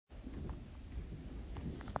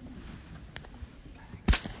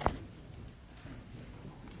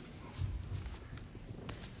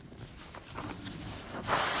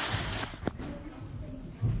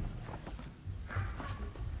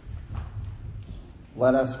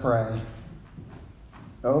Let us pray.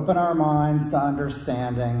 Open our minds to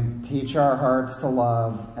understanding, teach our hearts to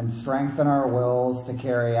love, and strengthen our wills to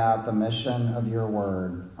carry out the mission of your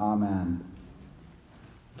word. Amen.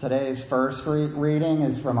 Today's first reading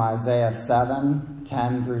is from Isaiah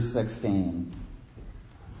 7:10 through 16.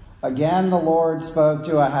 Again the Lord spoke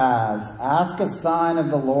to Ahaz, "Ask a sign of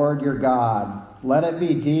the Lord your God. Let it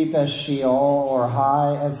be deep as Sheol or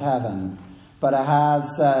high as heaven." But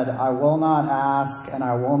Ahaz said, "I will not ask, and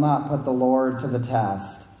I will not put the Lord to the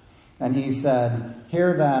test." And he said,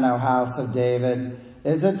 "Hear then, O house of David,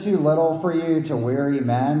 is it too little for you to weary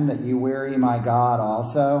men, that you weary my God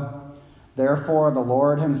also? Therefore the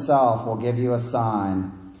Lord himself will give you a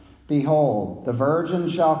sign. Behold, the virgin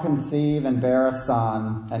shall conceive and bear a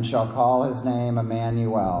son, and shall call his name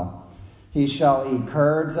Emmanuel. He shall eat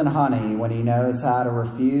curds and honey when he knows how to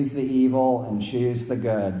refuse the evil and choose the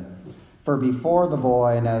good. For before the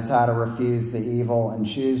boy knows how to refuse the evil and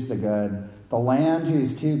choose the good, the land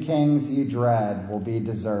whose two kings you dread will be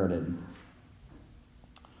deserted."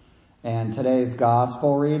 And today's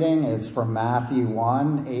gospel reading is from Matthew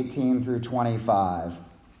 1:18 through 25.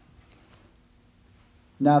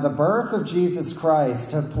 Now the birth of Jesus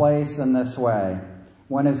Christ took place in this way.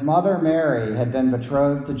 When his mother Mary had been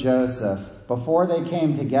betrothed to Joseph, before they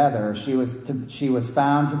came together, she was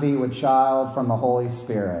found to be with child from the Holy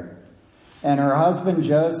Spirit. And her husband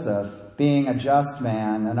Joseph, being a just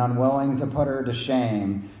man and unwilling to put her to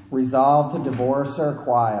shame, resolved to divorce her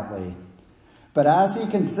quietly. But as he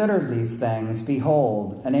considered these things,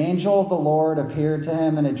 behold, an angel of the Lord appeared to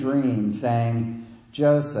him in a dream, saying,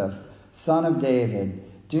 "Joseph, son of David,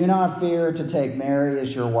 do not fear to take Mary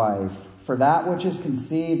as your wife, for that which is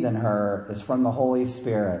conceived in her is from the Holy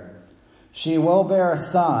Spirit. She will bear a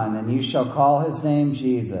son, and you shall call his name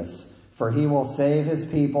Jesus, for he will save his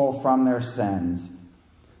people from their sins."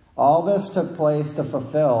 All this took place to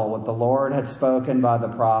fulfill what the Lord had spoken by the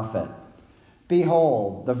prophet.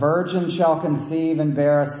 "Behold, the virgin shall conceive and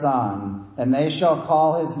bear a son, and they shall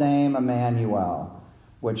call his name Emmanuel,"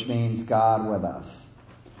 which means God with us.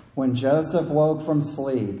 When Joseph woke from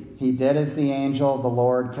sleep, he did as the angel of the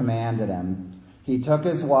Lord commanded him. He took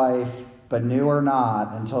his wife, but knew her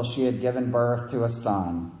not until she had given birth to a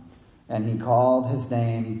son. And he called his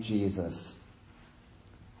name Jesus.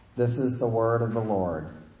 This is the word of the Lord.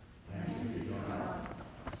 Thanks be to God.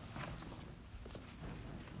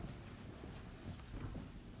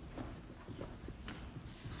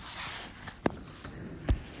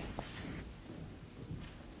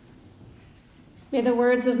 May the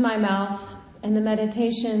words of my mouth and the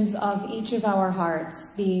meditations of each of our hearts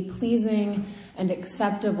be pleasing and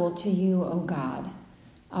acceptable to you, O God,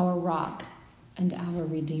 our rock and our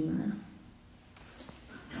Redeemer.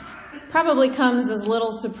 Probably comes as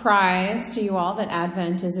little surprise to you all that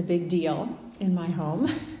Advent is a big deal in my home.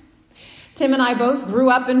 Tim and I both grew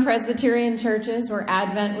up in Presbyterian churches where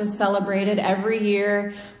Advent was celebrated every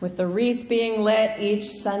year with the wreath being lit each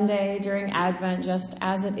Sunday during Advent, just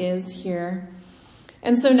as it is here.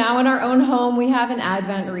 And so now in our own home we have an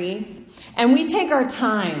Advent wreath, and we take our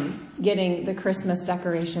time getting the Christmas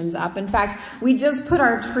decorations up. In fact, we just put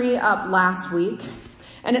our tree up last week,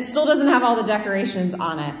 and it still doesn't have all the decorations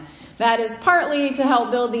on it. That is partly to help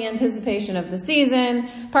build the anticipation of the season.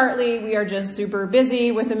 Partly we are just super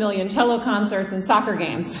busy with a million cello concerts and soccer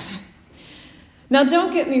games. Now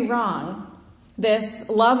don't get me wrong. This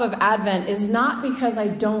love of Advent is not because I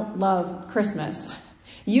don't love Christmas.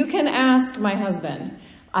 You can ask my husband.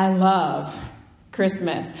 I love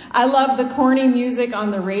Christmas. I love the corny music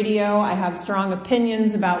on the radio. I have strong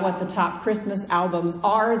opinions about what the top Christmas albums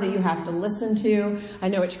are that you have to listen to. I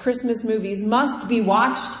know which Christmas movies must be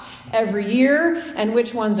watched every year and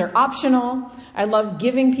which ones are optional. I love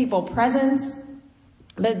giving people presents.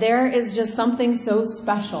 But there is just something so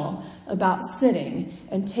special about sitting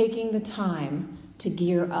and taking the time to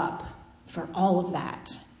gear up for all of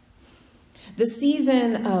that. The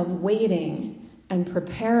season of waiting and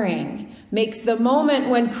preparing makes the moment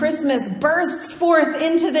when Christmas bursts forth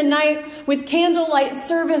into the night with candlelight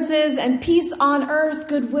services and peace on earth,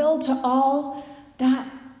 goodwill to all,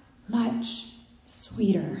 that much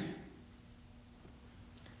sweeter.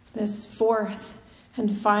 This fourth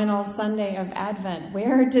and final Sunday of Advent,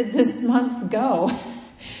 where did this month go?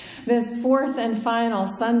 This fourth and final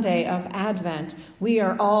Sunday of Advent, we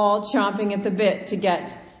are all chomping at the bit to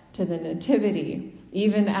get to the Nativity,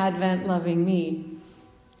 even Advent loving me.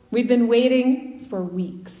 We've been waiting for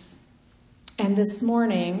weeks. And this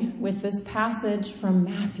morning, with this passage from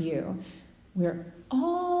Matthew, we're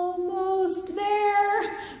almost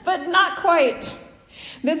there, but not quite.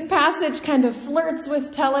 This passage kind of flirts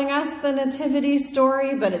with telling us the nativity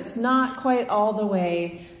story, but it's not quite all the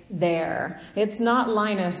way there. It's not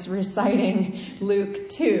Linus reciting Luke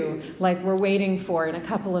 2 like we're waiting for in a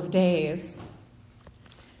couple of days.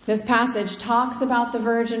 This passage talks about the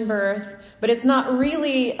virgin birth, but it's not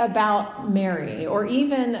really about Mary or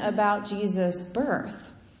even about Jesus' birth.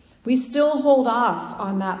 We still hold off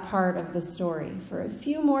on that part of the story for a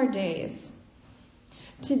few more days.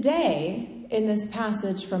 Today, in this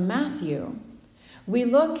passage from Matthew, we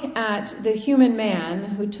look at the human man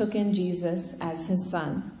who took in Jesus as his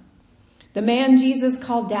son. The man Jesus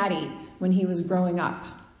called Daddy when he was growing up.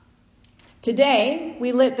 Today,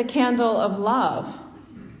 we lit the candle of love.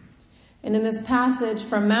 And in this passage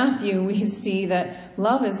from Matthew, we see that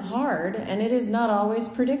love is hard and it is not always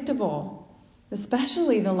predictable,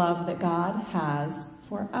 especially the love that God has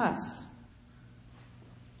for us.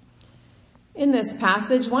 In this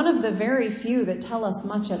passage, one of the very few that tell us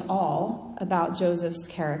much at all about Joseph's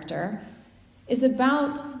character is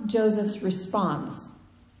about Joseph's response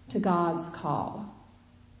to God's call.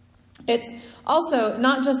 It's also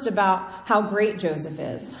not just about how great Joseph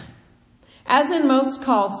is. As in most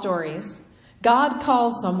call stories, God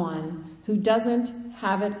calls someone who doesn't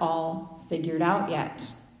have it all figured out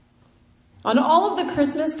yet. On all of the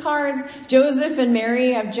Christmas cards, Joseph and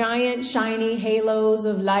Mary have giant, shiny halos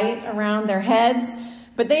of light around their heads,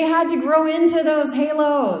 but they had to grow into those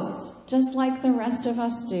halos, just like the rest of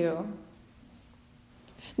us do.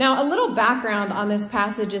 Now, a little background on this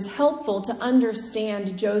passage is helpful to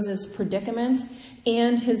understand Joseph's predicament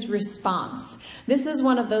and his response. This is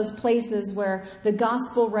one of those places where the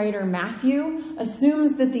gospel writer Matthew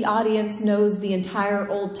assumes that the audience knows the entire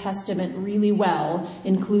Old Testament really well,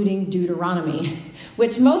 including Deuteronomy,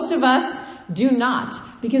 which most of us do not,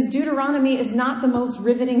 because Deuteronomy is not the most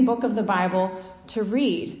riveting book of the Bible to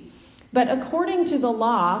read. But according to the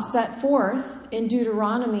law set forth in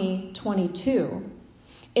Deuteronomy 22,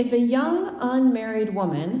 if a young unmarried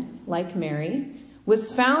woman, like Mary,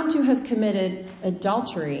 was found to have committed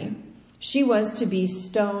adultery, she was to be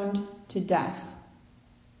stoned to death.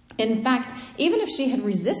 In fact, even if she had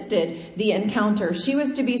resisted the encounter, she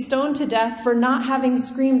was to be stoned to death for not having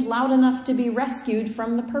screamed loud enough to be rescued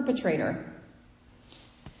from the perpetrator.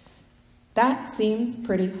 That seems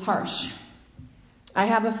pretty harsh. I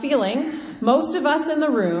have a feeling most of us in the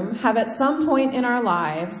room have at some point in our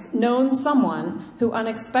lives known someone who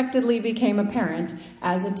unexpectedly became a parent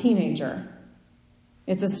as a teenager.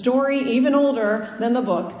 It's a story even older than the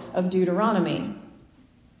book of Deuteronomy.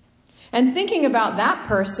 And thinking about that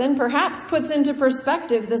person perhaps puts into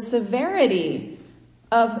perspective the severity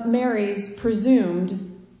of Mary's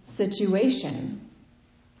presumed situation.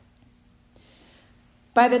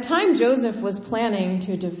 By the time Joseph was planning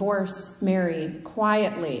to divorce Mary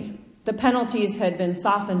quietly, the penalties had been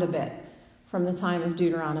softened a bit from the time of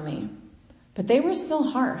Deuteronomy, but they were still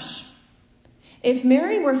harsh. If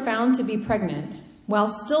Mary were found to be pregnant while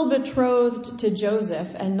still betrothed to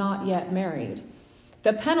Joseph and not yet married,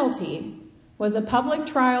 the penalty was a public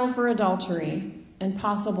trial for adultery and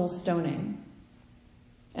possible stoning.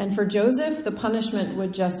 And for Joseph, the punishment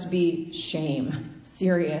would just be shame,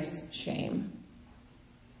 serious shame.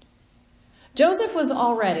 Joseph was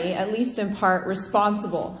already, at least in part,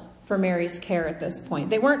 responsible for Mary's care at this point.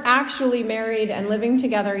 They weren't actually married and living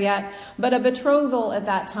together yet, but a betrothal at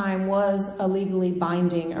that time was a legally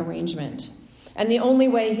binding arrangement. And the only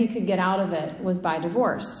way he could get out of it was by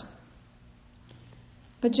divorce.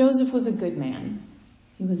 But Joseph was a good man.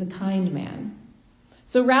 He was a kind man.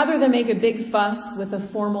 So rather than make a big fuss with a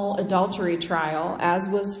formal adultery trial, as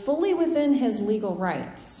was fully within his legal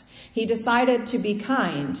rights, he decided to be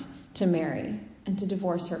kind to Mary and to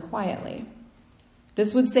divorce her quietly.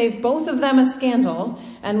 This would save both of them a scandal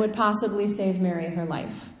and would possibly save Mary her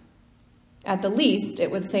life. At the least, it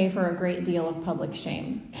would save her a great deal of public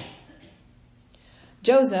shame.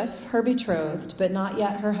 Joseph, her betrothed, but not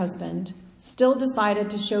yet her husband, still decided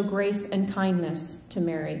to show grace and kindness to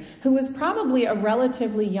Mary, who was probably a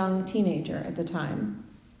relatively young teenager at the time.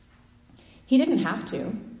 He didn't have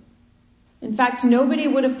to. In fact, nobody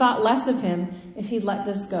would have thought less of him if he'd let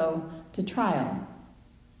this go to trial.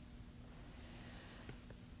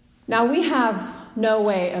 Now, we have no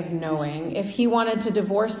way of knowing if he wanted to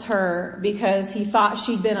divorce her because he thought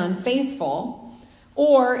she'd been unfaithful,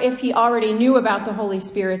 or if he already knew about the Holy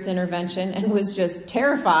Spirit's intervention and was just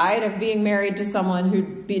terrified of being married to someone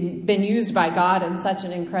who'd been used by God in such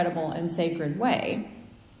an incredible and sacred way.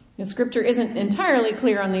 The scripture isn't entirely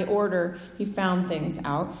clear on the order he found things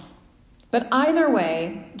out. But either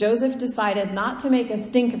way, Joseph decided not to make a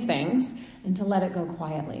stink of things and to let it go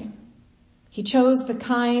quietly. He chose the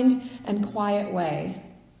kind and quiet way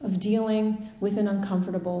of dealing with an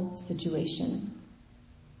uncomfortable situation.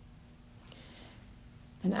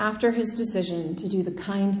 And after his decision to do the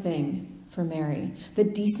kind thing for Mary, the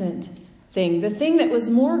decent thing, the thing that was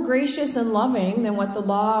more gracious and loving than what the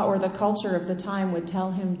law or the culture of the time would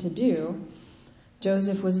tell him to do,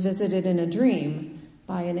 Joseph was visited in a dream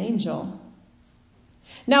by an angel.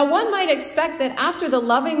 Now, one might expect that after the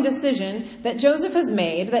loving decision that Joseph has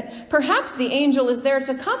made, that perhaps the angel is there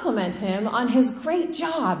to compliment him on his great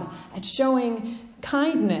job at showing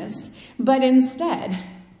kindness. But instead,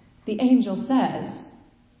 the angel says,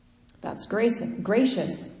 "That's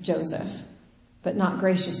gracious, Joseph, but not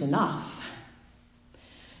gracious enough.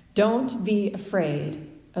 Don't be afraid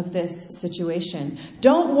of this situation.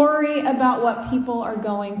 Don't worry about what people are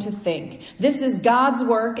going to think. This is God's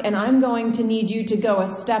work, and I'm going to need you to go a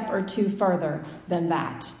step or two further than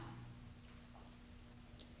that."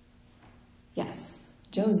 Yes,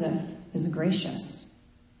 Joseph is gracious,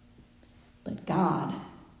 but God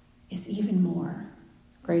is even more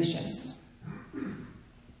gracious.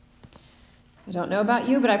 I don't know about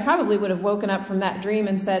you, but I probably would have woken up from that dream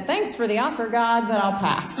and said, "Thanks for the offer, God, but I'll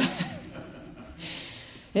pass."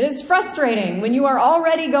 It is frustrating when you are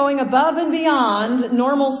already going above and beyond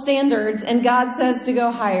normal standards and God says to go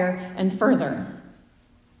higher and further.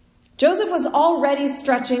 Joseph was already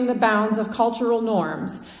stretching the bounds of cultural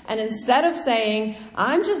norms, and instead of saying,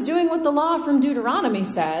 "I'm just doing what the law from Deuteronomy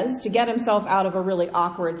says," to get himself out of a really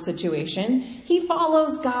awkward situation, he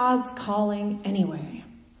follows God's calling anyway.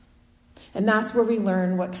 And that's where we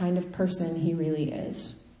learn what kind of person he really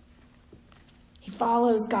is. He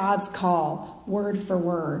follows God's call, word for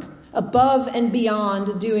word, above and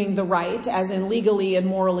beyond doing the right, as in legally and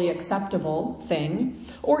morally acceptable thing,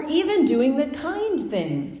 or even doing the kind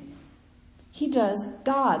thing. He does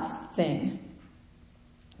God's thing.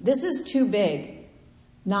 This is too big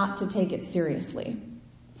not to take it seriously,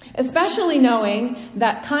 especially knowing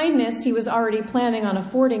that kindness he was already planning on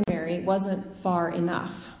affording Mary wasn't far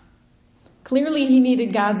enough. Clearly, he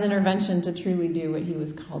needed God's intervention to truly do what he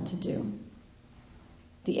was called to do.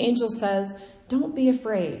 The angel says, "Don't be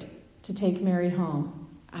afraid to take Mary home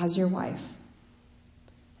as your wife."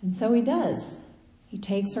 And so he does. He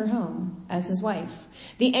takes her home as his wife.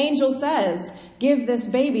 The angel says, "Give this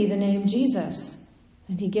baby the name Jesus."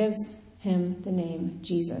 And he gives him the name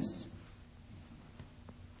Jesus.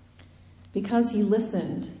 Because he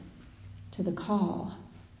listened to the call,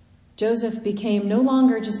 Joseph became no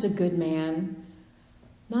longer just a good man,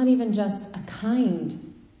 not even just a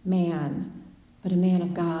kind man, but a man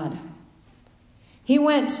of God. He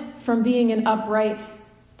went from being an upright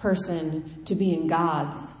person to being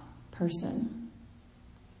God's person.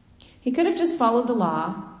 He could have just followed the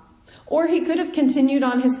law, or he could have continued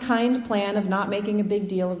on his kind plan of not making a big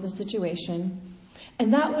deal of the situation,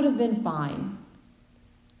 and that would have been fine.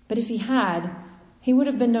 But if he had, he would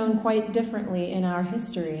have been known quite differently in our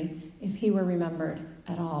history if he were remembered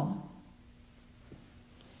at all.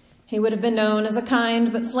 He would have been known as a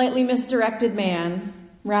kind but slightly misdirected man,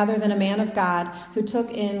 rather than a man of God who took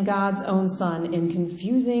in God's own son in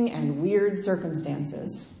confusing and weird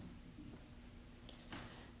circumstances.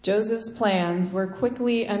 Joseph's plans were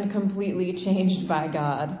quickly and completely changed by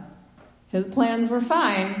God. His plans were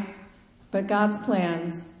fine, but God's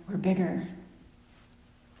plans were bigger.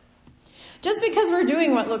 Just because we're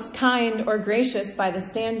doing what looks kind or gracious by the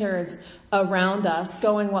standards around us,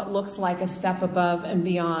 going what looks like a step above and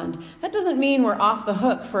beyond, that doesn't mean we're off the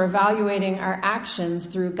hook for evaluating our actions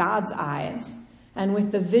through God's eyes and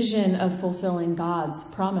with the vision of fulfilling God's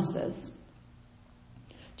promises.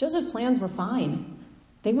 Joseph's plans were fine.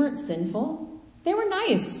 They weren't sinful. They were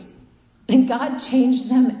nice. And God changed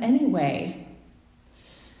them anyway.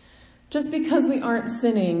 Just because we aren't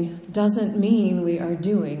sinning doesn't mean we are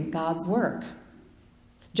doing God's work.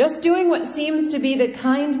 Just doing what seems to be the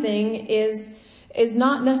kind thing is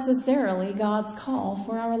not necessarily God's call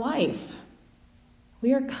for our life.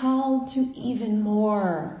 We are called to even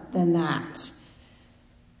more than that.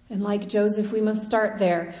 And like Joseph, we must start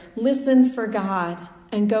there. Listen for God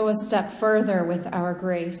and go a step further with our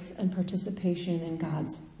grace and participation in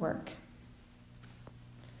God's work.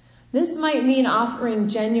 This might mean offering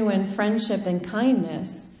genuine friendship and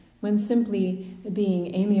kindness when simply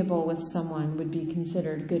being amiable with someone would be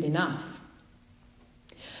considered good enough.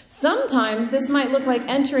 Sometimes this might look like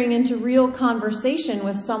entering into real conversation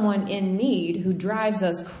with someone in need who drives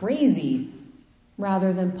us crazy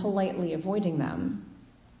rather than politely avoiding them.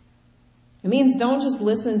 It means don't just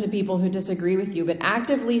listen to people who disagree with you, but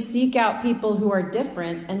actively seek out people who are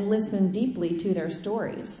different and listen deeply to their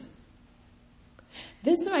stories.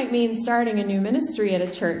 This might mean starting a new ministry at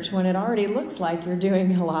a church when it already looks like you're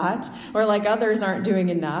doing a lot, or like others aren't doing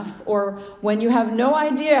enough, or when you have no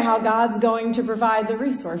idea how God's going to provide the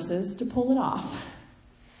resources to pull it off.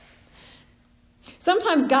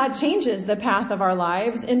 Sometimes God changes the path of our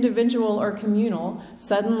lives, individual or communal,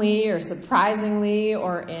 suddenly or surprisingly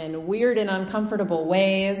or in weird and uncomfortable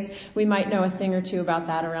ways. We might know a thing or two about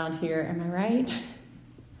that around here, am I right?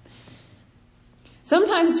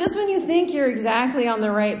 Sometimes just when you think you're exactly on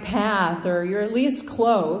the right path or you're at least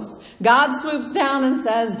close, God swoops down and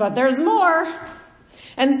says, "But there's more."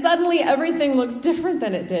 And suddenly everything looks different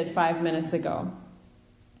than it did 5 minutes ago.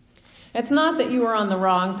 It's not that you were on the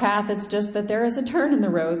wrong path, it's just that there is a turn in the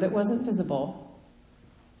road that wasn't visible.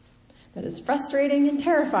 That is frustrating and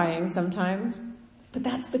terrifying sometimes, but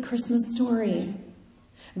that's the Christmas story.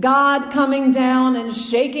 God coming down and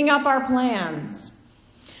shaking up our plans.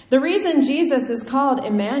 The reason Jesus is called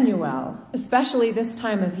Emmanuel, especially this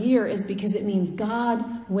time of year, is because it means God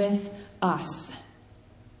with us.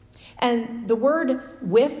 And the word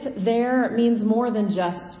 "with" there means more than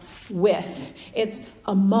just with. It's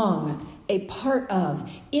among, a part of,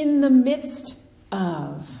 in the midst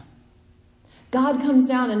of. God comes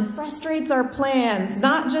down and frustrates our plans,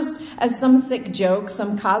 not just as some sick joke,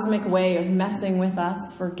 some cosmic way of messing with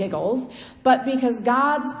us for giggles, but because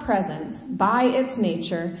God's presence, by its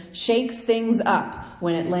nature, shakes things up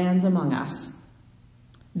when it lands among us.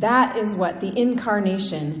 That is what the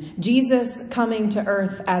incarnation, Jesus coming to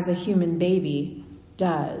earth as a human baby,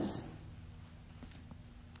 does.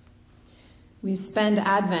 We spend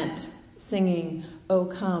Advent singing, "O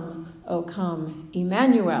come,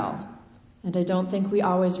 Emmanuel." And I don't think we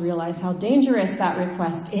always realize how dangerous that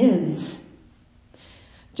request is.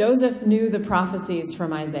 Joseph knew the prophecies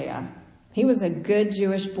from Isaiah. He was a good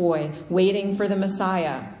Jewish boy waiting for the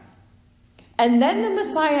Messiah. And then the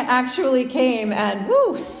Messiah actually came and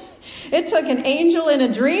it took an angel in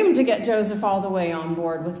a dream to get Joseph all the way on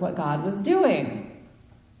board with what God was doing.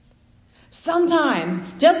 Sometimes,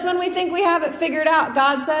 just when we think we have it figured out,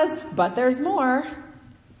 God says, "But there's more."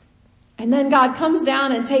 And then God comes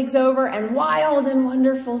down and takes over, and wild and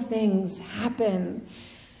wonderful things happen.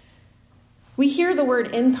 We hear the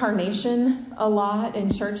word incarnation a lot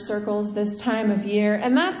in church circles this time of year,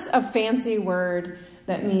 and that's a fancy word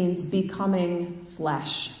that means becoming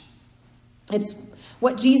flesh. It's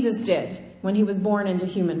what Jesus did when he was born into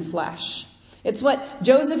human flesh. It's what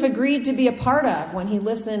Joseph agreed to be a part of when he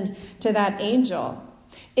listened to that angel.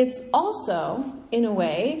 It's also, in a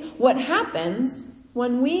way, what happens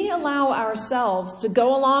when we allow ourselves to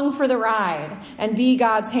go along for the ride and be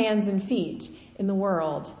God's hands and feet in the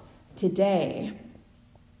world today.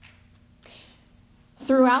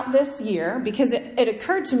 Throughout this year, because it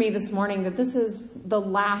occurred to me this morning that this is the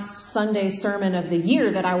last Sunday sermon of the year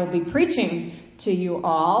that I will be preaching to you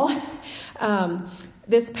all.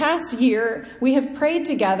 This past year, we have prayed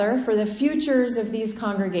together for the futures of these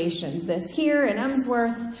congregations, this here in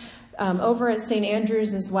Emsworth, over at St.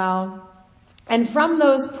 Andrews as well. And from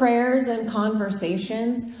those prayers and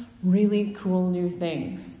conversations, really cool new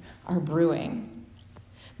things are brewing.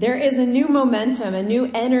 There is a new momentum, a new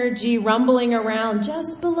energy rumbling around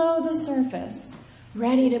just below the surface,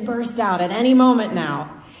 ready to burst out at any moment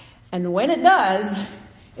now. And when it does,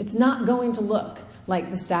 it's not going to look like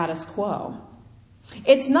the status quo.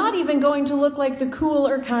 It's not even going to look like the cool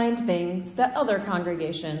or kind things that other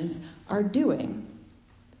congregations are doing.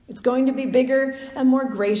 It's going to be bigger and more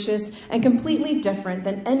gracious and completely different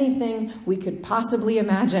than anything we could possibly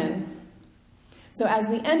imagine. So as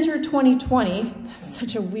we enter 2020, that's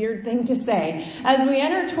such a weird thing to say, as we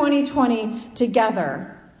enter 2020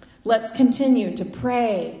 together, let's continue to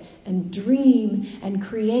pray and dream and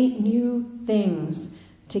create new things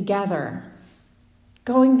together.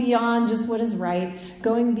 Going beyond just what is right,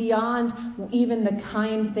 going beyond even the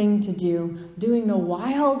kind thing to do, doing the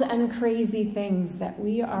wild and crazy things that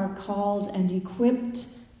we are called and equipped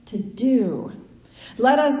to do.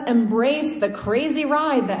 Let us embrace the crazy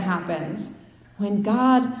ride that happens when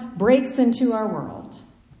God breaks into our world.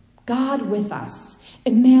 God with us,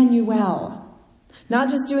 Emmanuel. Not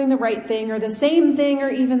just doing the right thing or the same thing or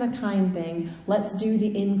even the kind thing. Let's do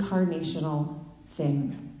the incarnational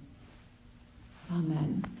thing.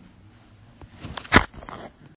 Amen.